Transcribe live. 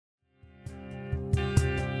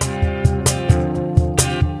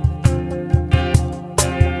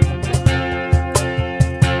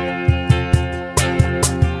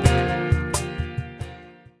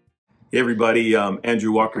Hey everybody,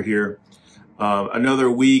 Andrew Walker here.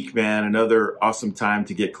 Another week, man, another awesome time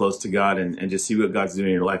to get close to God and just see what God's doing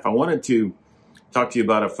in your life. I wanted to talk to you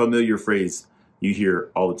about a familiar phrase you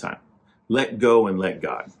hear all the time. Let go and let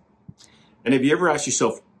God. And have you ever asked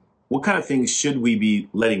yourself, what kind of things should we be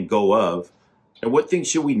letting go of? And what things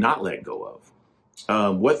should we not let go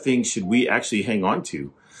of? What things should we actually hang on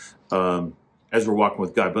to as we're walking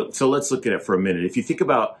with God? So let's look at it for a minute. If you think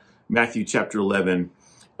about Matthew chapter 11,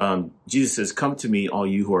 Jesus says, come to me, all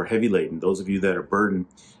you who are heavy laden, those of you that are burdened,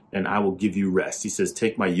 and I will give you rest. He says,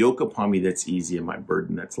 take my yoke upon me that's easy and my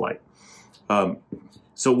burden that's light.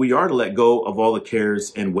 So we are to let go of all the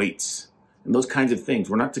cares and weights and those kinds of things.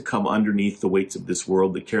 We're not to come underneath the weights of this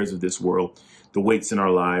world, the cares of this world, the weights in our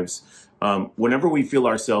lives. Whenever we feel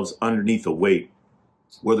ourselves underneath a weight,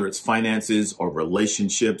 whether it's finances or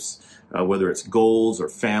relationships, whether it's goals or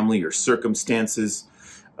family or circumstances,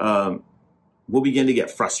 we'll begin to get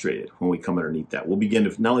frustrated when we come underneath that. We'll begin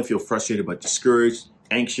to not only feel frustrated, but discouraged,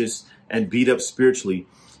 anxious, and beat up spiritually.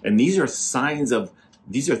 And these are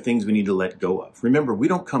things we need to let go of. Remember, we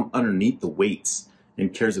don't come underneath the weights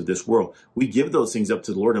and cares of this world. We give those things up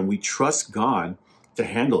to the Lord and we trust God to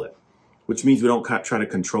handle it, which means we don't try to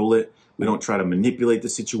control it. We don't try to manipulate the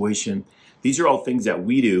situation. These are all things that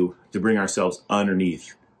we do to bring ourselves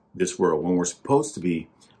underneath this world when we're supposed to be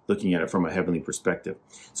looking at it from a heavenly perspective.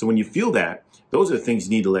 So when you feel that, those are things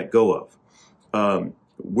you need to let go of.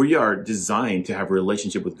 We are designed to have a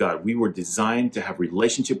relationship with God. We were designed to have a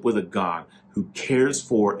relationship with a God who cares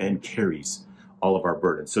for and carries all of our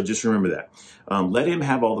burdens. So just remember that. Let him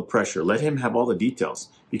have all the pressure. Let him have all the details,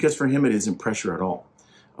 because for him it isn't pressure at all.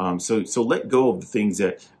 So let go of the things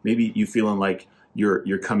that maybe you feeling like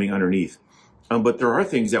you're coming underneath. But there are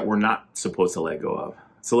things that we're not supposed to let go of.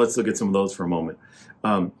 So let's look at some of those for a moment.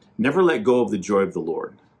 Never let go of the joy of the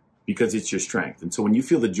Lord, because it's your strength. And so when you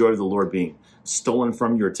feel the joy of the Lord being stolen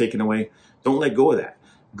from you or taken away, don't let go of that.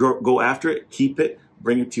 Go after it, keep it,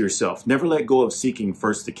 bring it to yourself. Never let go of seeking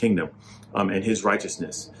first the kingdom and his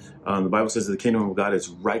righteousness. The Bible says that the kingdom of God is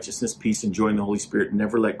righteousness, peace, and joy in the Holy Spirit.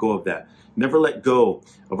 Never let go of that. Never let go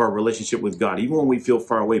of our relationship with God. Even when we feel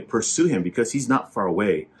far away, pursue him, because he's not far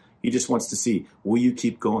away. He just wants to see, will you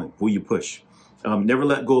keep going? Will you push? Never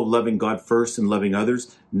let go of loving God first and loving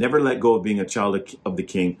others. Never let go of being a child of the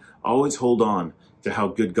King. Always hold on to how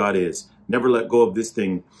good God is. Never let go of this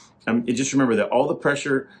thing. Just remember that all the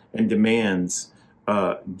pressure and demands,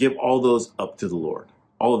 give all those up to the Lord.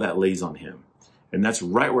 All of that lays on him. And that's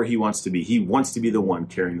right where he wants to be. He wants to be the one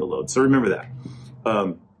carrying the load. So remember that.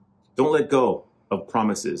 Don't let go of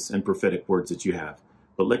promises and prophetic words that you have,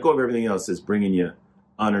 but let go of everything else that's bringing you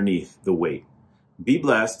underneath the weight. Be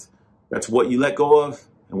blessed. That's what you let go of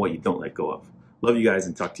and what you don't let go of. Love you guys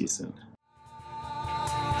and talk to you soon.